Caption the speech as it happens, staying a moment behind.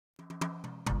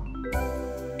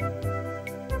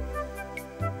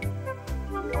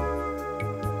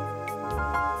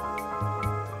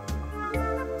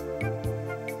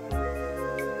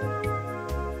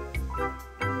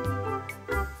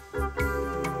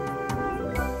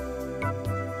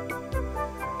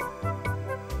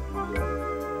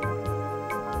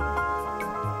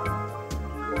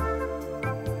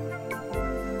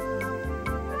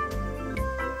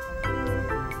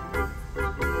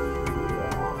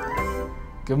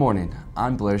Good morning,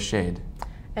 I'm Blair Shade.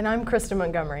 And I'm Krista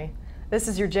Montgomery. This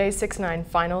is your J699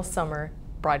 Final Summer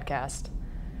broadcast.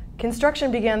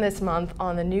 Construction began this month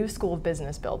on the new School of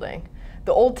Business building.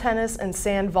 The old tennis and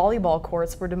sand volleyball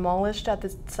courts were demolished at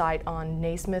the site on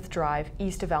Naismith Drive,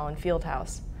 east of Allen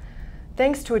Fieldhouse.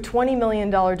 Thanks to a $20 million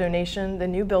donation, the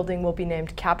new building will be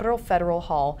named Capitol Federal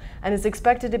Hall and is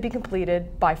expected to be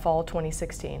completed by fall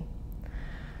 2016.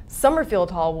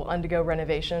 Summerfield Hall will undergo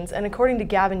renovations, and according to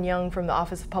Gavin Young from the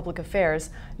Office of Public Affairs,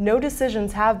 no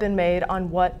decisions have been made on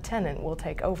what tenant will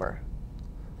take over.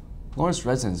 Lawrence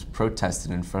residents protested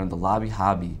in front of the Lobby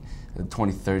Hobby at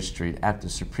 23rd Street after the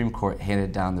Supreme Court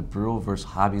handed down the Brewer v.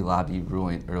 Hobby Lobby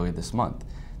ruling earlier this month.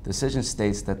 The decision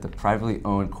states that the privately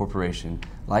owned corporation,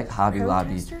 like Hobby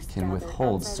Lobby, can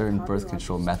withhold certain birth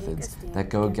control methods that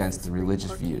go against the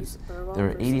religious views.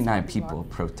 There are 89 people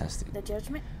protesting.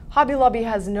 Hobby Lobby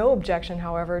has no objection,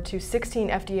 however, to 16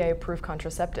 FDA-approved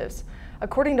contraceptives.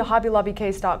 According to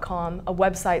HobbyLobbyCase.com, a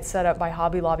website set up by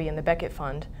Hobby Lobby and the Beckett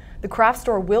Fund, the craft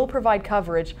store will provide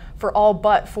coverage for all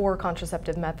but 4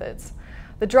 contraceptive methods.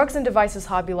 The drugs and devices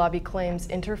Hobby Lobby claims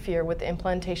interfere with the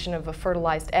implantation of a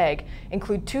fertilized egg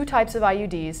include 2 types of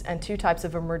IUDs and 2 types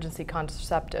of emergency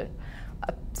contraceptive,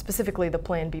 specifically the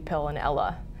Plan B pill and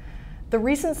Ella. The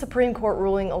recent Supreme Court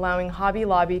ruling allowing Hobby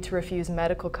Lobby to refuse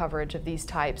medical coverage of these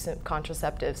types of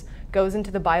contraceptives goes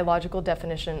into the biological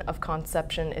definition of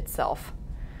conception itself.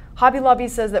 Hobby Lobby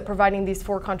says that providing these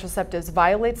 4 contraceptives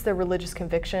violates their religious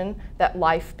conviction that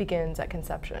life begins at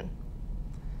conception.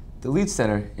 The Lead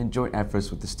Center, in joint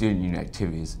efforts with the student union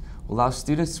activities, will allow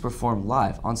students to perform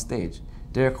live on stage.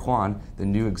 Derek Kwan, the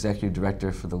new executive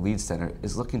director for the Lead Center,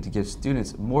 is looking to give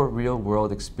students more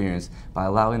real-world experience by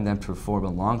allowing them to perform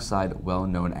alongside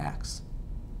well-known acts.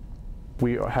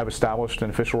 We have established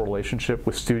an official relationship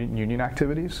with student union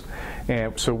activities,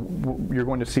 and so you're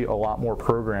going to see a lot more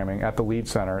programming at the Lead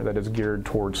Center that is geared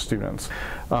towards students.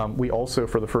 We also,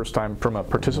 for the first time from a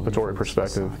participatory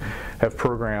perspective, have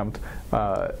programmed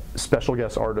special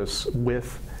guest artists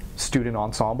with student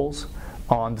ensembles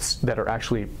that are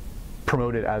actually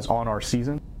promoted as on our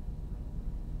season.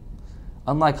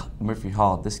 Unlike Murphy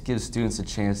Hall, this gives students a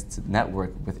chance to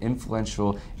network with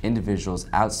influential individuals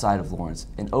outside of Lawrence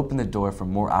and open the door for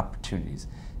more opportunities.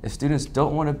 If students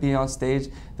don't want to be on stage,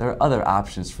 there are other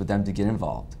options for them to get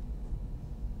involved.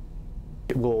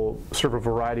 It will serve a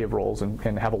variety of roles and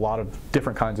have a lot of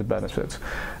different kinds of benefits.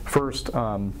 First,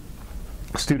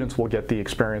 students will get the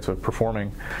experience of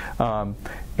performing,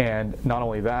 and not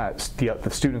only that,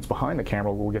 the students behind the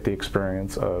camera will get the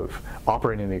experience of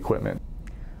operating the equipment.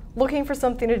 Looking for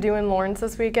something to do in Lawrence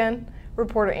this weekend?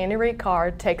 Reporter Annie Ray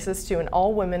Carr takes us to an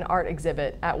all-women art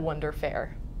exhibit at Wonder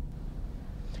Fair.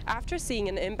 After seeing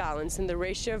an imbalance in the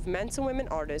ratio of men to women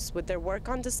artists with their work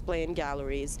on display in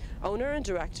galleries, owner and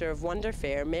director of Wonder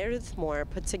Fair, Meredith Moore,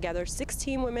 put together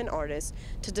 16 women artists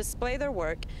to display their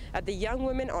work at the Young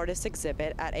Women Artists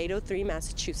exhibit at 803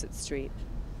 Massachusetts Street.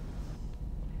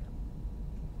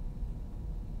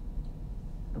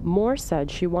 Moore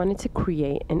said she wanted to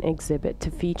create an exhibit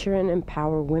to feature and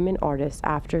empower women artists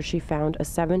after she found a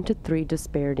 7-to-3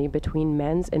 disparity between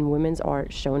men's and women's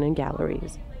art shown in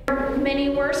galleries. There are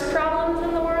many worse problems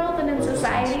in the world and in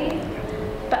society,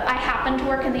 but I happen to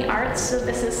work in the arts, so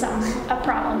this is a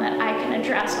problem that I can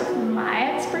address with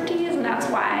my expertise, and that's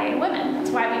why women,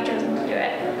 that's why we've chosen to do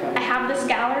it. I have this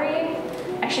gallery,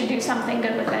 I should do something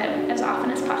good with it as often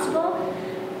as possible.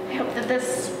 I hope that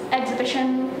this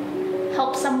exhibition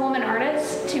helps some women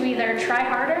artists to either try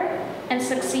harder and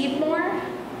succeed more,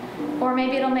 or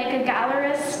maybe it'll make a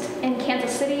gallerist in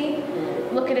Kansas City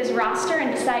look at his roster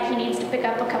and decide he needs to pick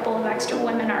up a couple of extra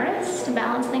women artists to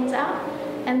balance things out,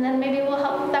 and then maybe we'll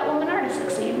help that woman artist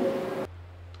succeed.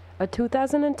 A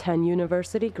 2010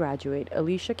 university graduate,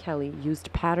 Alicia Kelly,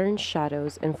 used patterns,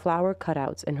 shadows, and flower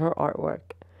cutouts in her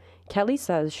artwork. Kelly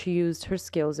says she used her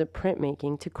skills at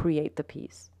printmaking to create the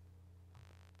piece.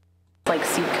 Like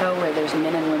Seedco, where there's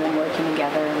men and women working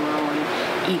together and we're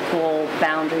on equal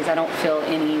boundaries. I don't feel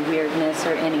any weirdness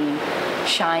or any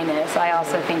shyness. I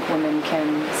also think women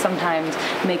can sometimes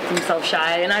make themselves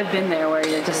shy, and I've been there where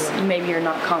maybe you're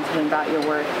not confident about your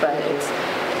work, but it's,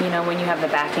 when you have the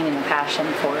backing and the passion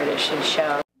for it, it should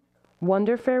show.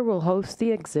 Wonder Fair will host the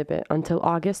exhibit until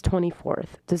August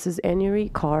 24th. This is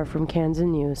Anuri Carr from Kansas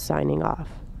News signing off.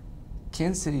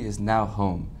 Kansas City is now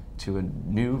home to a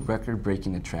new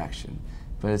record-breaking attraction,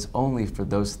 but it's only for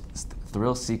those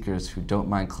thrill seekers who don't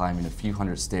mind climbing a few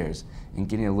hundred stairs and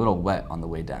getting a little wet on the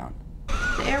way down.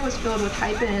 The air was filled with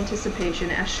hype and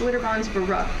anticipation as Schlitterbahn's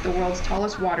Verrückt, the world's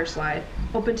tallest water slide,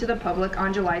 opened to the public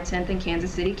on July 10th in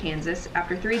Kansas City, Kansas,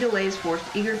 after 3 delays forced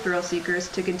eager thrill seekers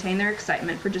to contain their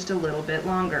excitement for just a little bit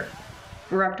longer.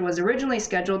 Verrückt was originally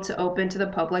scheduled to open to the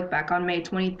public back on May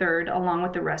 23rd, along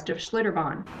with the rest of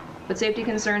Schlitterbahn, but safety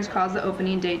concerns caused the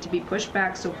opening date to be pushed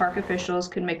back so park officials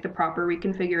could make the proper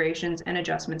reconfigurations and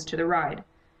adjustments to the ride.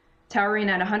 Towering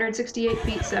at 168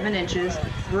 feet 7 inches,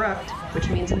 Verrückt, which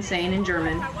means insane in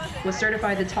German, was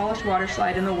certified the tallest water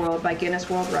slide in the world by Guinness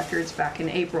World Records back in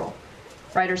April.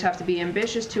 Riders have to be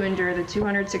ambitious to endure the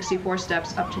 264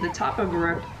 steps up to the top of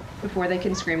Verrückt before they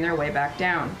can scream their way back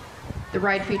down. The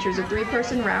ride features a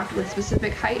 3-person raft with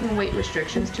specific height and weight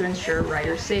restrictions to ensure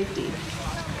riders' safety.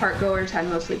 Parkgoers had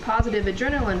mostly positive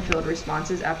adrenaline-filled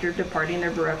responses after departing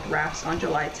their Verrückt rafts on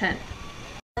July 10th.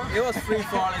 It was free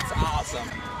fall, it's awesome.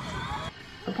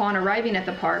 Upon arriving at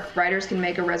the park, riders can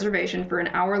make a reservation for an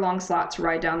hour-long slot to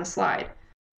ride down the slide.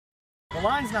 The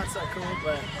line's not so cool,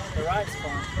 but the ride's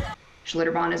fun.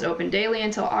 Schlitterbahn is open daily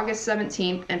until August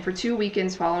 17th and for 2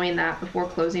 weekends following that before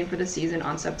closing for the season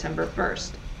on September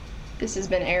 1st. This has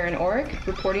been Erin Orrick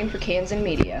reporting for Kansas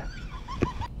Media.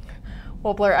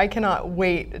 Well, Blair, I cannot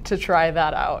wait to try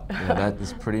that out. Yeah, that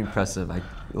is pretty impressive. It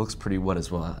looks pretty wet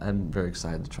as well. I'm very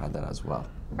excited to try that as well.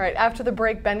 All right, after the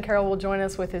break, Ben Carroll will join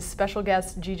us with his special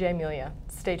guest, J.J. Amelia.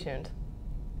 Stay tuned.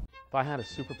 If I had a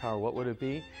superpower, what would it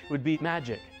be? It would be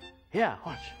magic. Yeah,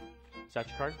 watch. Is that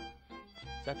your card?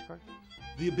 Is that your card?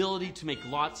 The ability to make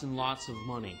lots and lots of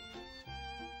money.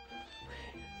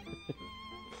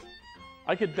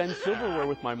 I could bend silverware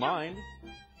with my mind.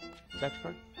 Is that your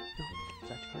card? No. Is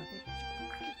that your card?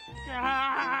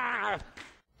 Ah!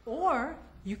 Or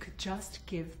you could just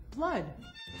give blood.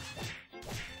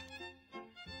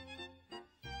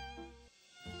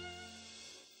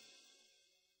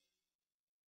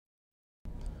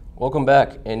 Welcome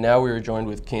back, and now we are joined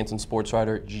with Canton sports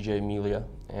writer J.J. Amelia.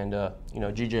 And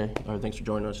J.J., thanks for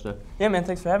joining us today. Yeah, man,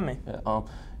 thanks for having me.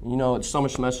 It's summer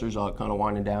semester's kind of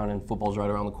winding down, and football's right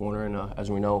around the corner. And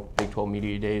as we know, Big 12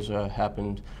 Media Days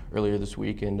happened earlier this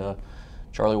week, and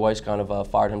Charlie Weiss kind of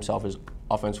fired himself as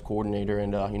offensive coordinator,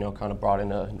 and kind of brought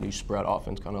in a new spread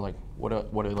offense. Kind of like, what are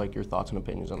like your thoughts and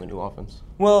opinions on the new offense?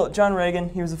 Well, John Reagan,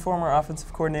 he was a former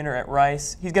offensive coordinator at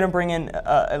Rice. He's going to bring in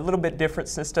a little bit different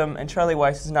system, and Charlie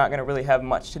Weiss is not going to really have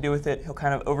much to do with it. He'll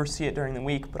kind of oversee it during the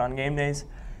week, but on game days,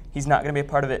 he's not going to be a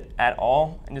part of it at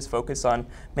all, and just focus on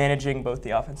managing both the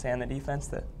offense and the defense,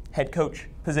 the head coach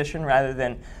position, rather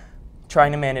than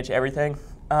trying to manage everything.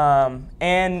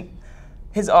 And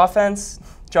his offense,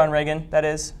 John Reagan, that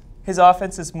is, his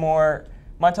offense is more,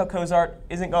 Montel Cozart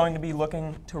isn't going to be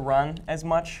looking to run as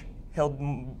much. He'll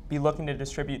be looking to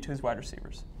distribute to his wide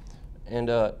receivers. And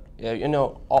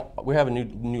we have a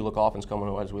new look offense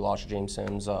coming as we lost James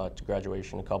Sims to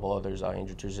graduation, a couple others,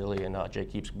 Andrew Terzilli and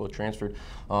Jake Keeps both transferred.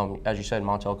 As you said,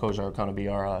 Montel Cozart will kind of be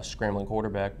our scrambling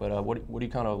quarterback, but what do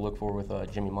you kind of look for with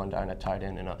Jimmy Mundine at tight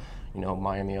end and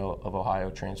Miami of Ohio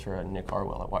transfer Nick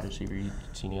Harwell at wide receiver? You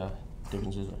see any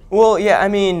differences there? Well, yeah, I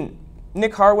mean,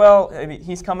 Nick Harwell,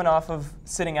 he's coming off of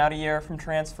sitting out a year from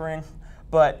transferring,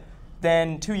 but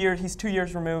then he's 2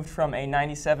 years removed from a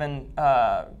 97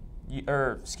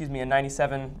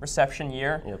 reception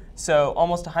year. Yep. So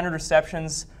almost 100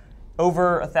 receptions,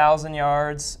 over 1,000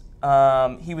 yards.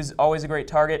 He was always a great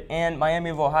target, and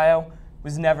Miami of Ohio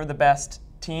was never the best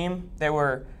team. They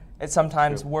were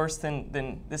sometimes worse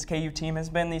than this KU team has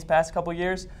been these past couple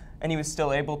years, and he was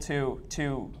still able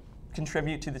to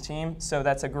contribute to the team. So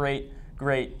that's a great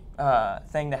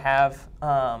thing to have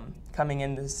coming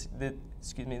in this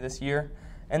year.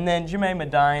 And then Jermaine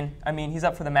Medine, I mean, he's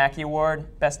up for the Mackey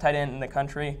Award, best tight end in the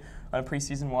country on a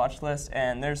preseason watch list,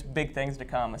 and there's big things to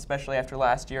come, especially after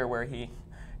last year where he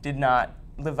did not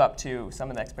live up to some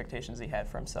of the expectations he had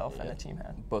for himself and the team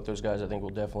had. Both those guys, I think, will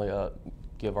definitely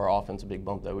give our offense a big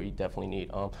bump that we definitely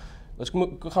need. Let's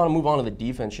kind of move on to the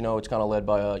defense. It's kind of led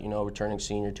by returning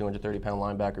senior 230-pound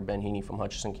linebacker Ben Heaney from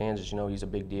Hutchinson, Kansas. He's a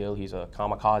big deal. He's a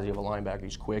kamikaze of a linebacker.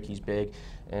 He's quick. He's big,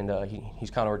 and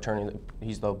he's kind of returning.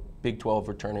 He's the Big 12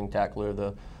 returning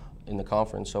tackler in the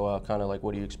conference. So kind of like,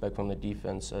 what do you expect from the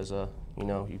defense as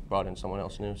you brought in someone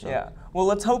else new? So. Yeah. Well,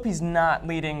 let's hope he's not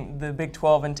leading the Big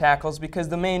 12 in tackles, because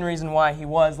the main reason why he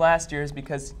was last year is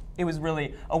because it was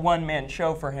really a one-man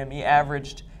show for him. He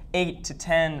averaged 8 to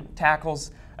 10 tackles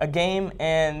a game,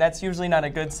 and that's usually not a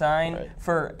good sign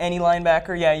for any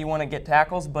linebacker. Yeah, you want to get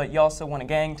tackles, but you also want to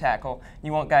gang tackle.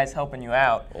 You want guys helping you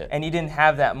out, and he didn't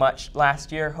have that much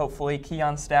last year. Hopefully,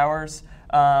 Keon Stowers,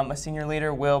 a senior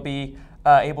leader, will be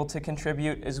able to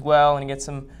contribute as well and get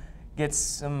some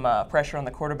pressure on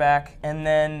the quarterback. And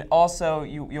then also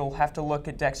you'll have to look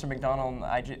at Dexter McDonald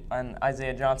and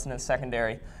Isaiah Johnson in the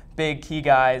secondary. Big key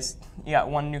guys. You got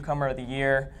one newcomer of the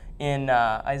year in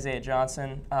Isaiah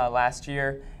Johnson last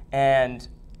year, and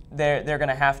they're going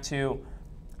to have to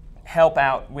help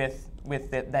out with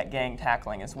that gang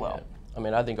tackling as well. Yeah. I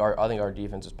mean, I think our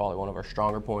defense is probably one of our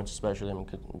stronger points, especially. I mean,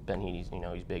 Ben Heaney's,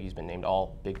 he's big. He's been named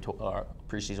all Big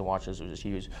preseason watches, which is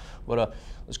huge. But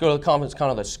let's go to the conference,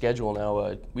 kind of the schedule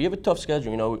now. We have a tough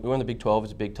schedule. We're in the Big 12.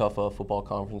 It's a big, tough football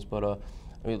conference. But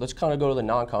I mean, let's kind of go to the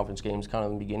non-conference games, kind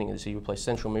of in the beginning of the season. We play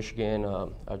Central Michigan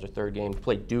as our third game. We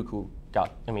played Duke, who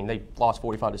they lost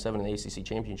 45-7 in the ACC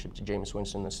championship to Jameis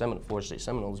Winston, the Florida State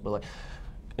Seminoles. But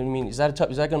I mean, is that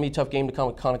going to be a tough game to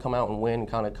kind of come out and win,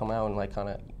 kind of come out and kind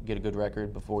of get a good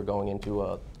record before going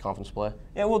into conference play?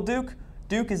 Yeah, well,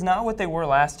 Duke is not what they were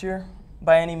last year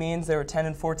by any means. They were a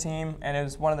 10-4 team, and it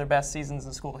was one of their best seasons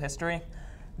in school history.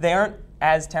 They aren't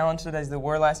as talented as they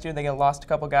were last year. They lost a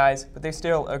couple guys, but they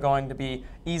still are going to be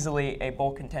easily a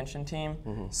bowl contention team.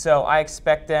 So I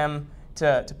expect them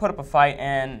to put up a fight,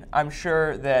 and I'm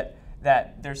sure that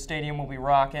their stadium will be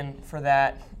rocking for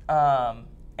that.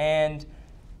 And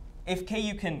if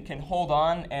KU can hold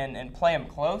on and play them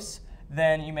close,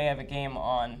 then you may have a game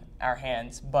on our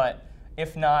hands. But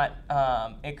if not,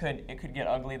 it could get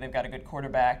ugly. They've got a good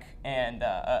quarterback and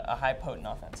a high potent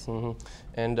offense.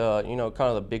 And kind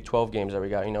of the Big 12 games that we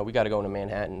got. We got to go into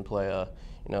Manhattan and play.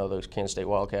 Those Kansas State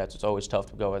Wildcats. It's always tough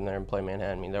to go in there and play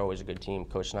Manhattan. I mean, they're always a good team,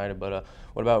 Coach Snyder. But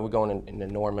what about we going into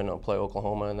Norman and play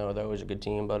Oklahoma? And they're always a good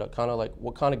team. But kind of like,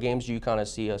 what kind of games do you kind of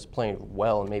see us playing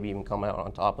well and maybe even come out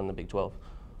on top in the Big 12?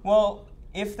 Well,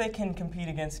 if they can compete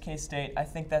against K-State, I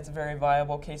think that's very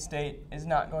viable. K-State is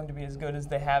not going to be as good as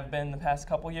they have been the past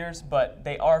couple years, but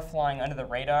they are flying under the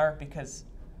radar because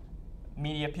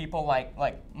media people like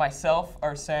myself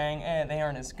are saying, they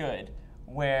aren't as good.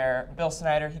 Where Bill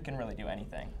Snyder, he can really do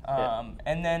anything.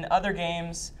 And then other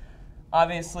games,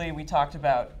 obviously we talked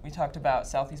about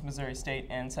Southeast Missouri State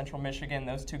and Central Michigan.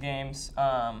 Those two games,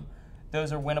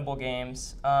 those are winnable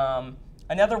games.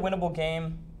 Another winnable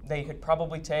game they could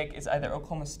probably take is either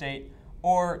Oklahoma State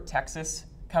or Texas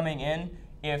coming in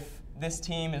if this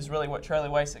team is really what Charlie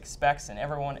Weiss expects and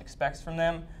everyone expects from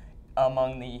them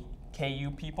among the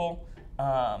KU people,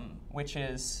 which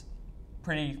is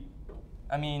pretty,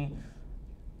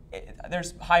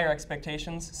 there's higher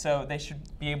expectations, so they should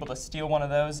be able to steal one of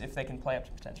those if they can play up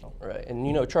to potential. Right,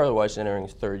 and Charlie Weiss entering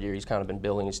his third year. He's kind of been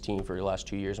building his team for the last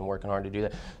 2 years and working hard to do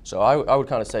that. So I would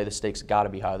kind of say the stakes got to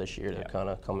be high this year to kind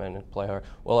of come in and play hard.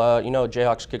 Well,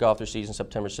 Jayhawks kick off their season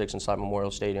September 6th inside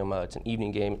Memorial Stadium. It's an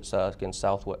evening game against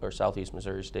Southeast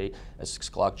Missouri State at 6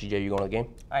 o'clock. GJ, you going to the game?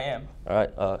 I am. All right,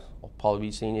 I'll probably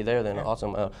be seeing you there then.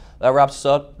 Awesome. That wraps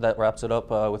it up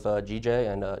with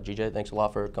GJ. And GJ, thanks a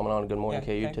lot for coming on Good Morning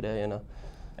KU today. And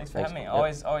thanks for having me.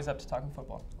 Always up to talking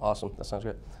football. Awesome. That sounds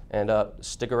great. And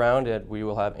stick around, and we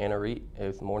will have Anna Reed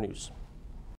with more news.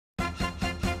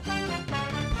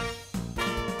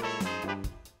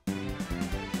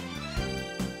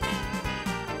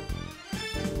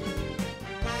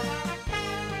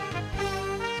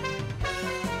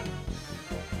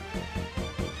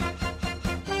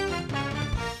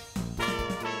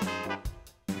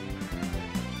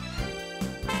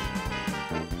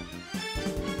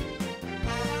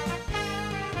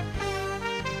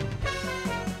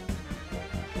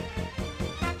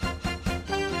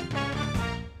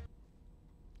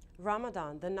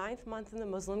 Ramadan, the 9th month in the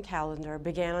Muslim calendar,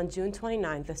 began on June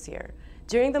 29th this year.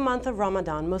 During the month of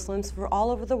Ramadan, Muslims from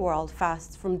all over the world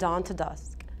fast from dawn to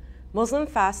dusk. Muslim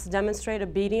fasts demonstrate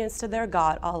obedience to their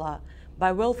God, Allah,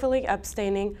 by willfully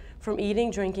abstaining from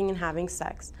eating, drinking, and having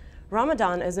sex.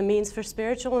 Ramadan is a means for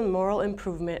spiritual and moral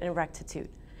improvement and rectitude.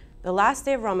 The last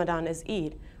day of Ramadan is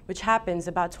Eid, which happens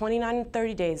about 29 and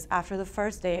 30 days after the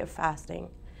first day of fasting.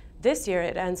 This year,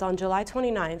 it ends on July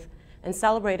 29th, and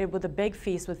celebrated with a big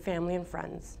feast with family and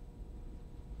friends.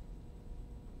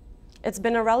 It's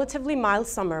been a relatively mild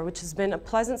summer, which has been a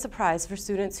pleasant surprise for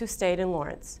students who stayed in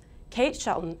Lawrence. Kate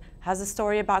Shelton has a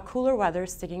story about cooler weather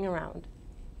sticking around.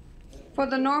 For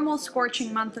the normal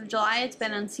scorching month of July, it's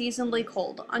been unseasonably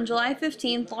cold. On July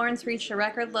 15th, Lawrence reached a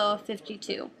record low of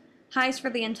 52. Highs for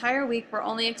the entire week were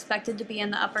only expected to be in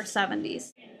the upper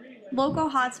 70s. Local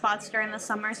hotspots during the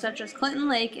summer, such as Clinton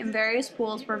Lake and various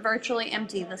pools, were virtually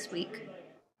empty this week.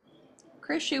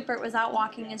 Chris Schubert was out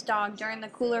walking his dog during the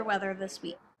cooler weather this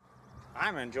week.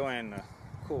 I'm enjoying the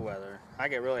cool weather. I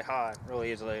get really hot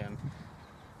really easily, and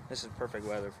this is perfect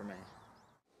weather for me.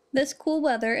 This cool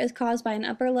weather is caused by an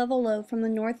upper-level low from the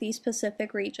northeast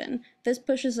Pacific region. This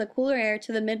pushes the cooler air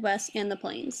to the Midwest and the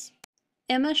plains.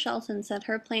 Emma Shelton said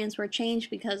her plans were changed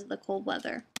because of the cold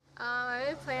weather. I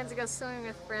had plans to go swimming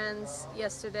with friends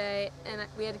yesterday, and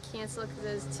we had to cancel because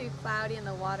it was too cloudy and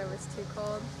the water was too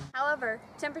cold. However,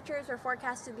 temperatures are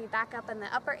forecast to be back up in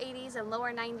the upper 80s and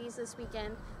lower 90s this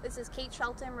weekend. This is Kate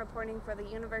Shelton reporting for the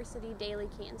University Daily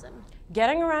Kansan.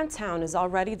 Getting around town is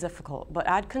already difficult, but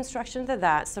add construction to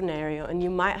that scenario and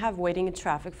you might have waiting in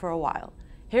traffic for a while.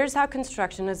 Here's how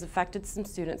construction has affected some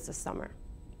students this summer.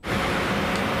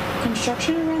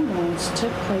 Construction around Lawrence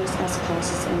took place as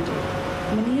classes ended.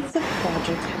 Many of the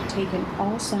projects have taken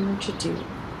all summer to do,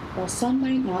 while some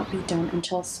might not be done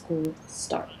until school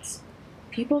starts.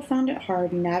 People found it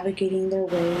hard navigating their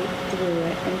way through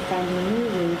it and finding new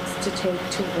routes to take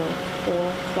to work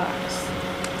or class.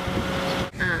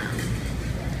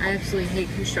 I absolutely hate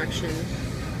construction.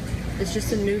 It's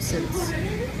just a nuisance,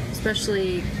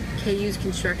 especially KU's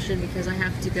construction, because I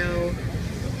have to go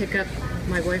pick up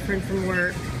my boyfriend from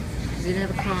work because he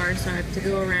didn't have a car, so I have to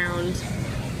go around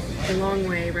a long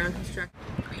way around construction.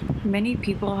 Many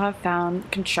people have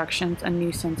found construction a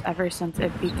nuisance ever since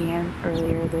it began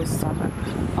earlier this summer,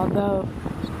 although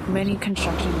many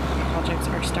construction projects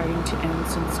are starting to end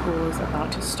since school is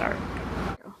about to start.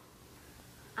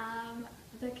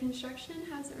 The construction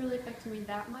hasn't really affected me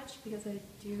that much because I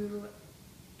do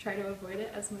try to avoid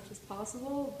it as much as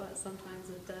possible, but sometimes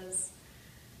it does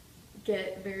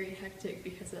get very hectic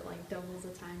because it like doubles the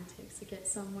time it takes to get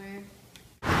somewhere.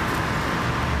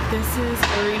 This is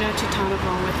Arena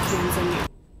Chitanavon with Kansan.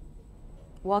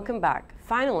 Welcome back.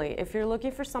 Finally, if you're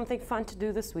looking for something fun to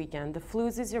do this weekend, the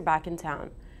Floozies are back in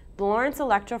town. The Lawrence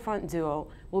Electrofront Duo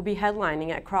will be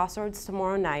headlining at Crossroads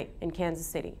tomorrow night in Kansas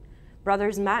City.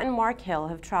 Brothers Matt and Mark Hill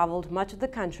have traveled much of the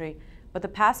country, but the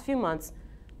past few months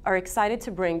are excited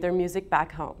to bring their music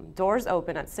back home. Doors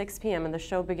open at 6 p.m. and the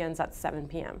show begins at 7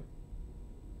 p.m.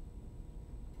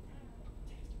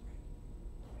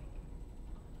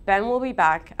 Ben will be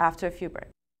back after a few breaks.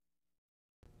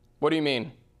 What do you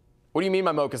mean? What do you mean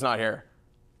my mocha's not here?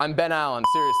 I'm Ben Allen,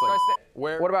 seriously.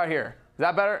 What about here? Is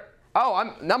that better?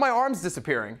 Oh, now my arm's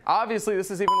disappearing. Obviously,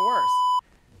 this is even worse.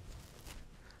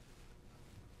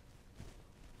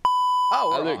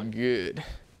 Oh, I look good.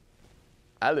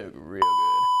 I look real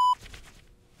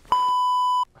good.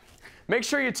 Make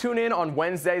sure you tune in on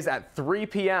Wednesdays at 3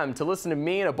 p.m. to listen to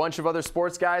me and a bunch of other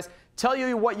sports guys tell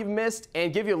you what you've missed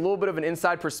and give you a little bit of an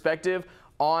inside perspective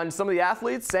on some of the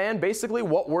athletes and basically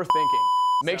what we're thinking.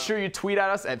 Make sure you tweet at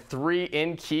us at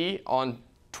 3InKey on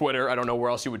Twitter. I don't know where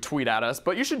else you would tweet at us,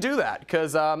 but you should do that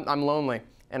because I'm lonely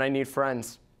and I need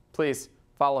friends. Please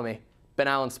follow me, Ben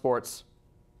Allen Sports.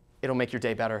 It'll make your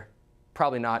day better.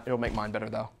 Probably not. It'll make mine better,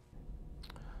 though.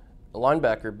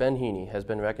 Linebacker Ben Heaney has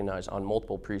been recognized on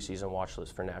multiple preseason watch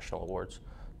lists for national awards.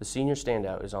 The senior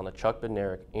standout is on the Chuck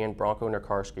Bednarik and Bronco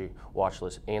Nurkarski watch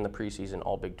list and the preseason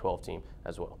All-Big 12 team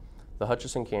as well. The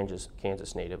Hutchinson,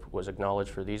 Kansas native was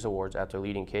acknowledged for these awards after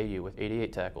leading KU with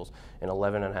 88 tackles and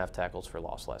 11.5 tackles for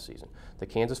loss last season. The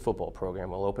Kansas football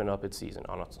program will open up its season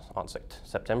on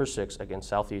September 6th against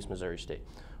Southeast Missouri State.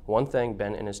 One thing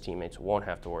Ben and his teammates won't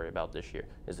have to worry about this year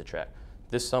is the track.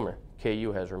 This summer,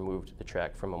 KU has removed the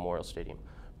track from Memorial Stadium.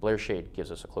 Blair Shade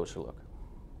gives us a closer look.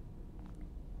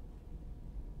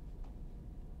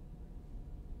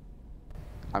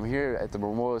 I'm here at the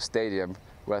Memorial Stadium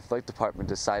where the athletic department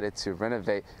decided to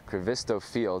renovate Crevisto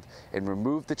Field and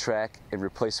remove the track and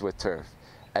replace it with turf.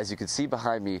 As you can see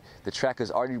behind me, the track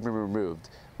has already been removed,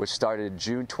 which started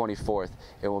June 24th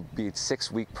and will be a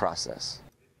 6-week process.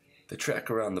 The track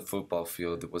around the football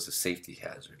field was a safety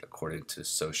hazard, according to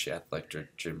Associate Athletic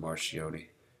Director Jim Marchioni.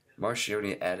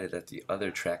 Marchioni added that the other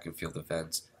track and field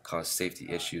events caused safety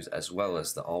issues as well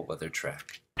as the all-weather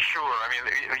track. Sure. I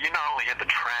mean, you not only had the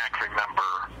track, remember,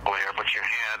 Blair, but you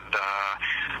had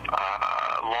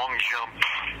long jump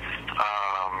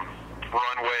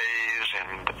runways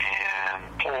and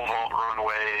pole vault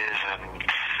runways and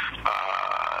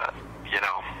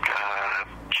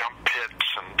jump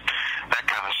pits and that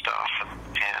kind of stuff.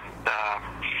 And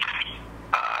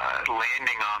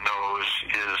landing on those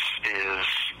is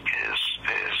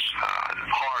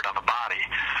hard on the body.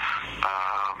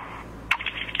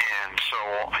 And so,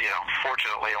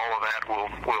 fortunately, all of that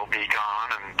will be gone.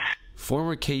 And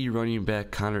Former KU running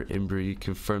back Connor Embry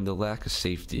confirmed the lack of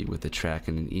safety with the track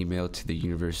in an email to the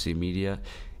university media.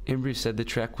 Embry said the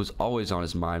track was always on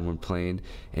his mind when playing,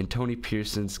 and Tony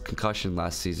Pearson's concussion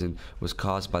last season was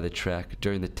caused by the track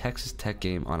during the Texas Tech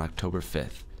game on October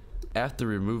 5th. After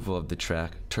removal of the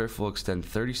track, turf will extend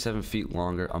 37 feet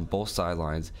longer on both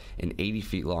sidelines and 80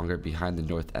 feet longer behind the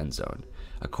north end zone.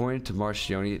 According to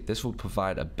Marchioni, this will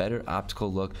provide a better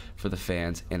optical look for the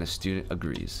fans, and a student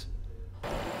agrees.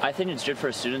 I think it's good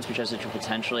for students because it could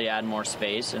potentially add more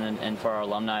space, and for our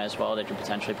alumni as well, they could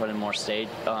potentially put in more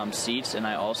seats. And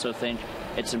I also think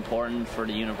it's important for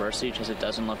the university because it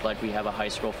doesn't look like we have a high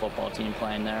school football team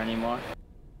playing there anymore.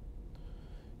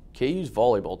 KU's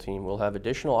volleyball team will have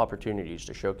additional opportunities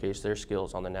to showcase their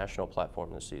skills on the national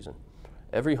platform this season.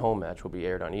 Every home match will be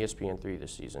aired on ESPN3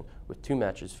 this season, with 2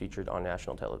 matches featured on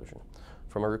national television.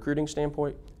 From a recruiting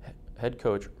standpoint, head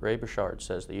coach Ray Bouchard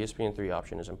says the ESPN3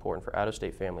 option is important for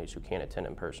out-of-state families who can't attend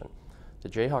in person. The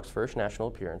Jayhawks' first national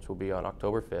appearance will be on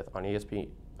October 5th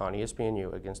on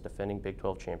ESPNU against defending Big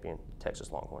 12 champion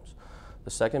Texas Longhorns.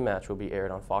 The second match will be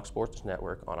aired on Fox Sports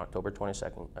Network on October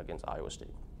 22nd against Iowa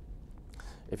State.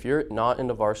 If you're not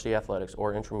into varsity athletics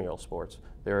or intramural sports,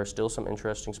 there are still some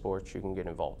interesting sports you can get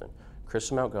involved in.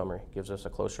 Krista Montgomery gives us a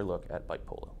closer look at bike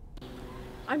polo.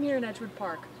 I'm here in Edgewood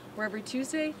Park, where every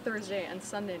Tuesday, Thursday, and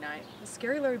Sunday night, the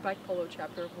Scary Larry Bike Polo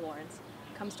chapter of Lawrence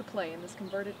comes to play in this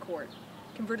converted court,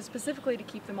 converted specifically to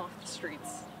keep them off the streets.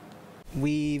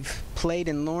 We've played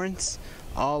in Lawrence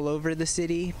all over the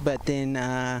city, but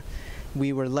then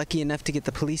we were lucky enough to get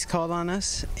the police called on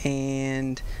us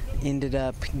and ended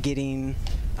up getting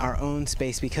our own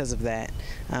space because of that.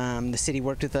 The city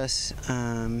worked with us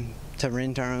to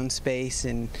rent our own space,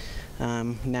 and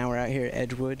now we're out here at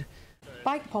Edgewood.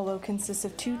 Bike polo consists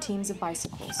of 2 teams of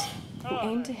bicycles who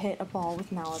aim to hit a ball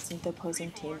with mallets into the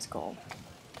opposing team's goal.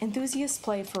 Enthusiasts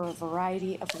play for a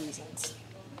variety of reasons.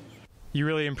 You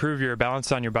really improve your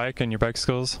balance on your bike and your bike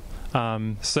skills.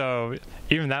 So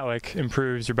even that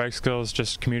improves your bike skills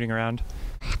just commuting around.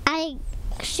 I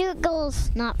shoot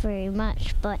goals not very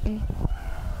much, but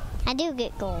I do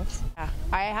get goals. Yeah,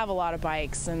 I have a lot of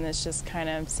bikes, and this just kind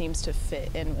of seems to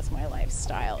fit in with my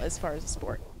lifestyle as far as a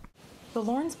sport. The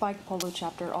Lawrence Bike Polo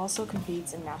chapter also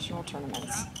competes in national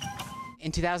tournaments.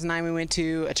 In 2009, we went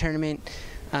to a tournament.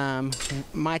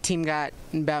 My team got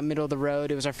about middle of the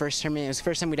road. It was our first tournament. It was the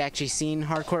first time we'd actually seen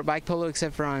hardcore bike polo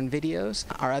except for on videos.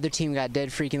 Our other team got dead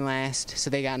freaking last, so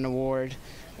they got an award.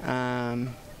 And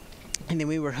then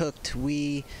we were hooked.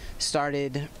 We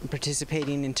started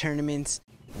participating in tournaments.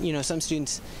 You know, some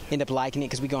students end up liking it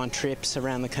because we go on trips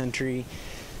around the country,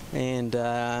 and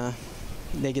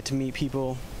they get to meet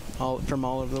people from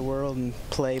all over the world and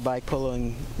play bike polo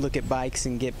and look at bikes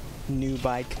and get new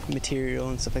bike material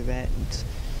and stuff like that.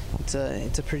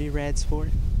 It's a pretty rad sport.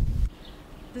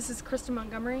 This is Krista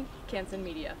Montgomery, Canson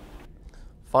Media.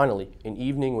 Finally, an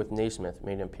evening with Naismith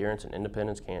made an appearance in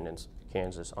Independence,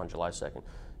 Kansas on July 2nd.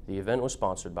 The event was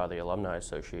sponsored by the Alumni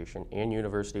Association, and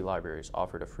university libraries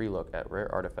offered a free look at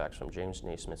rare artifacts from James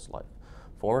Naismith's life.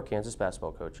 Former Kansas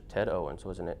basketball coach Ted Owens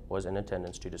was in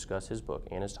attendance to discuss his book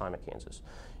and his time at Kansas.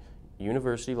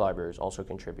 University libraries also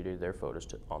contributed their photos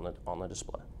on the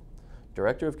display.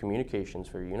 Director of Communications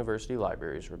for University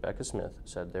Libraries, Rebecca Smith,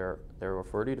 said there were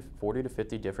 40 to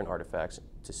 50 different artifacts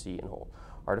to see and hold.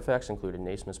 Artifacts included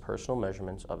Naismith's personal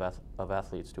measurements of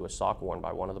athletes to a sock worn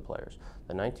by one of the players.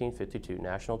 The 1952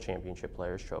 National Championship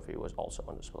Players Trophy was also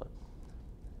on display.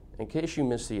 In case you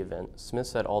missed the event, Smith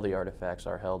said all the artifacts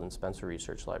are held in Spencer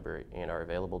Research Library and are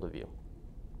available to view.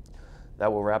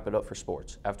 That will wrap it up for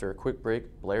sports. After a quick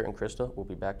break, Blair and Krista will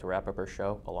be back to wrap up our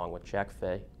show, along with Jack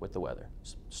Fay with the weather.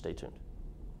 Stay tuned.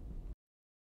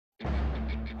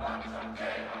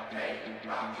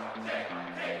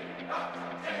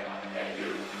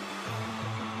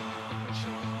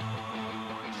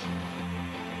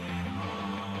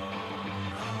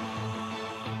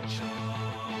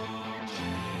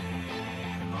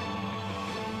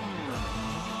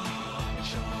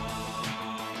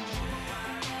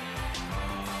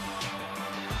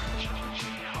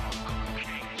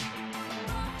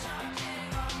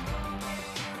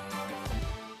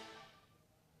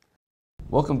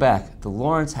 Welcome back. The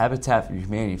Lawrence Habitat for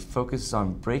Humanity focuses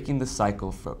on breaking the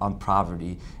cycle on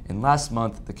poverty, and last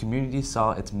month the community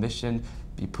saw its mission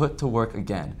be put to work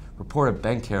again. Reporter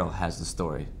Ben Carroll has the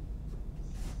story.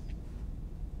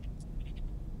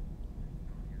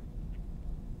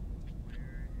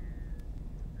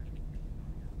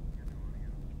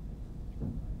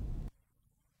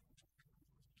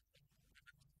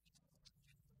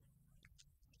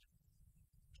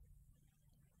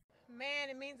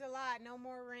 Man, it means a lot. No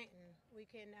more renting. We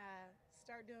can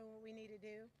start doing what we need to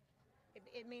do.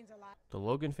 It means a lot. The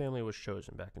Logan family was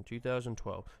chosen back in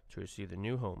 2012 to receive the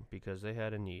new home because they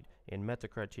had a need and met the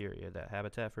criteria that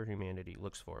Habitat for Humanity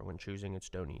looks for when choosing its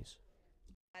donees.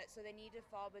 So they need to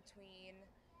fall between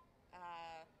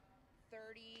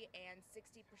 30 and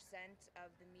 60%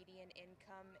 of the median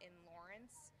income in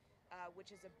Lawrence,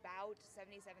 which is about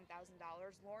 $77,000.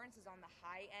 Lawrence is on the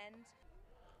high end.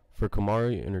 For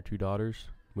Kamari and her 2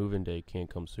 daughters, move-in day can't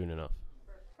come soon enough.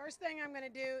 First thing I'm going to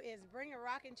do is bring a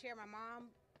rocking chair my mom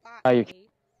bought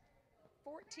me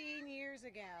 14 years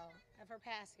ago of her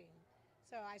passing.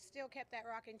 So I still kept that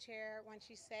rocking chair when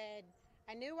she said,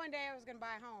 I knew one day I was going to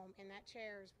buy a home, and that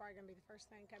chair is probably going to be the first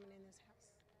thing coming in this house.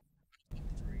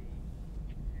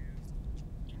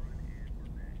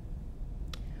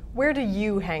 Where do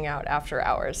you hang out after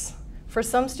hours? For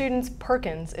some students,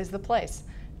 Perkins is the place.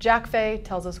 Jack Fay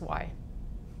tells us why.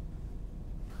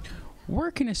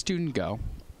 Where can a student go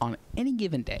on any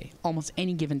given day, almost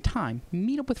any given time,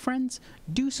 meet up with friends,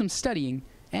 do some studying,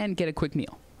 and get a quick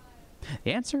meal?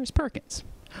 The answer is Perkins.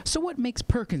 So what makes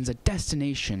Perkins a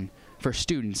destination for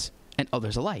students and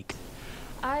others alike?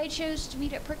 I chose to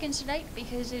meet at Perkins tonight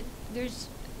because there's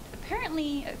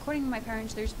apparently, according to my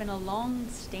parents, there's been a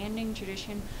long-standing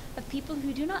tradition of people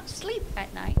who do not sleep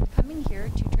at night coming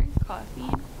here to drink coffee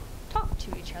and talk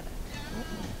to each other.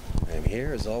 I'm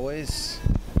here, as always,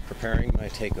 preparing my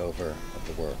takeover of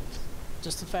the world.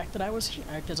 Just the fact that I was here,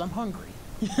 because I'm hungry.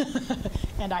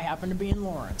 And I happen to be in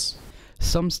Lawrence.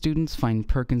 Some students find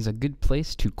Perkins a good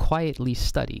place to quietly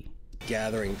study.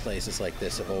 Gathering places like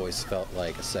this have always felt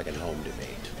like a second home to me.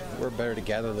 We're better to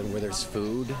gather than where there's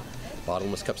food,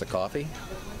 bottomless cups of coffee.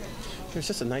 There's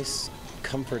just a nice,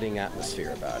 comforting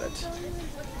atmosphere about it.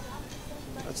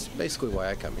 That's basically why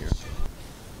I come here.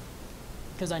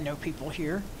 Because I know people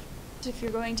here. If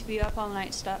you're going to be up all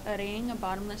night studying, a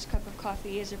bottomless cup of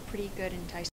coffee is a pretty good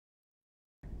enticement.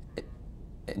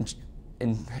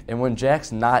 And when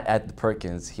Jack's not at the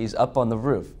Perkins, he's up on the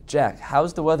roof. Jack,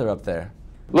 how's the weather up there?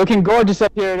 Looking gorgeous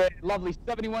up here today. Lovely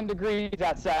 71 degrees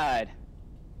outside.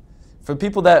 For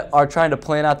people that are trying to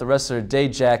plan out the rest of their day,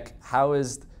 Jack, how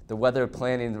is the weather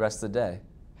planning the rest of the day?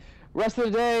 Rest of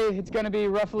the day, it's going to be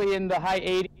roughly in the high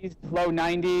 80s, low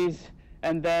 90s.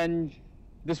 And then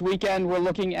this weekend, we're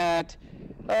looking at,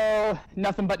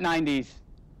 nothing but 90s.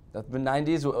 Nothing but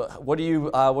 90s? What do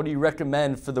you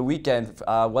recommend for the weekend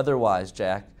weather-wise,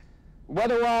 Jack?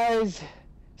 Weather-wise,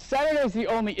 Saturday's the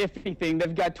only iffy thing.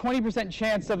 They've got 20%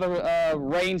 chance of a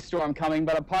rainstorm coming,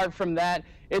 but apart from that,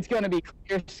 it's going to be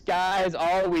clear skies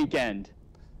all weekend.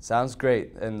 Sounds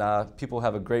great, and people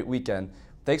have a great weekend.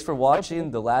 Thanks for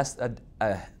watching the last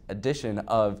edition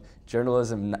of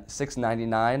Journalism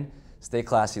 699. Stay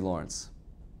classy, Lawrence.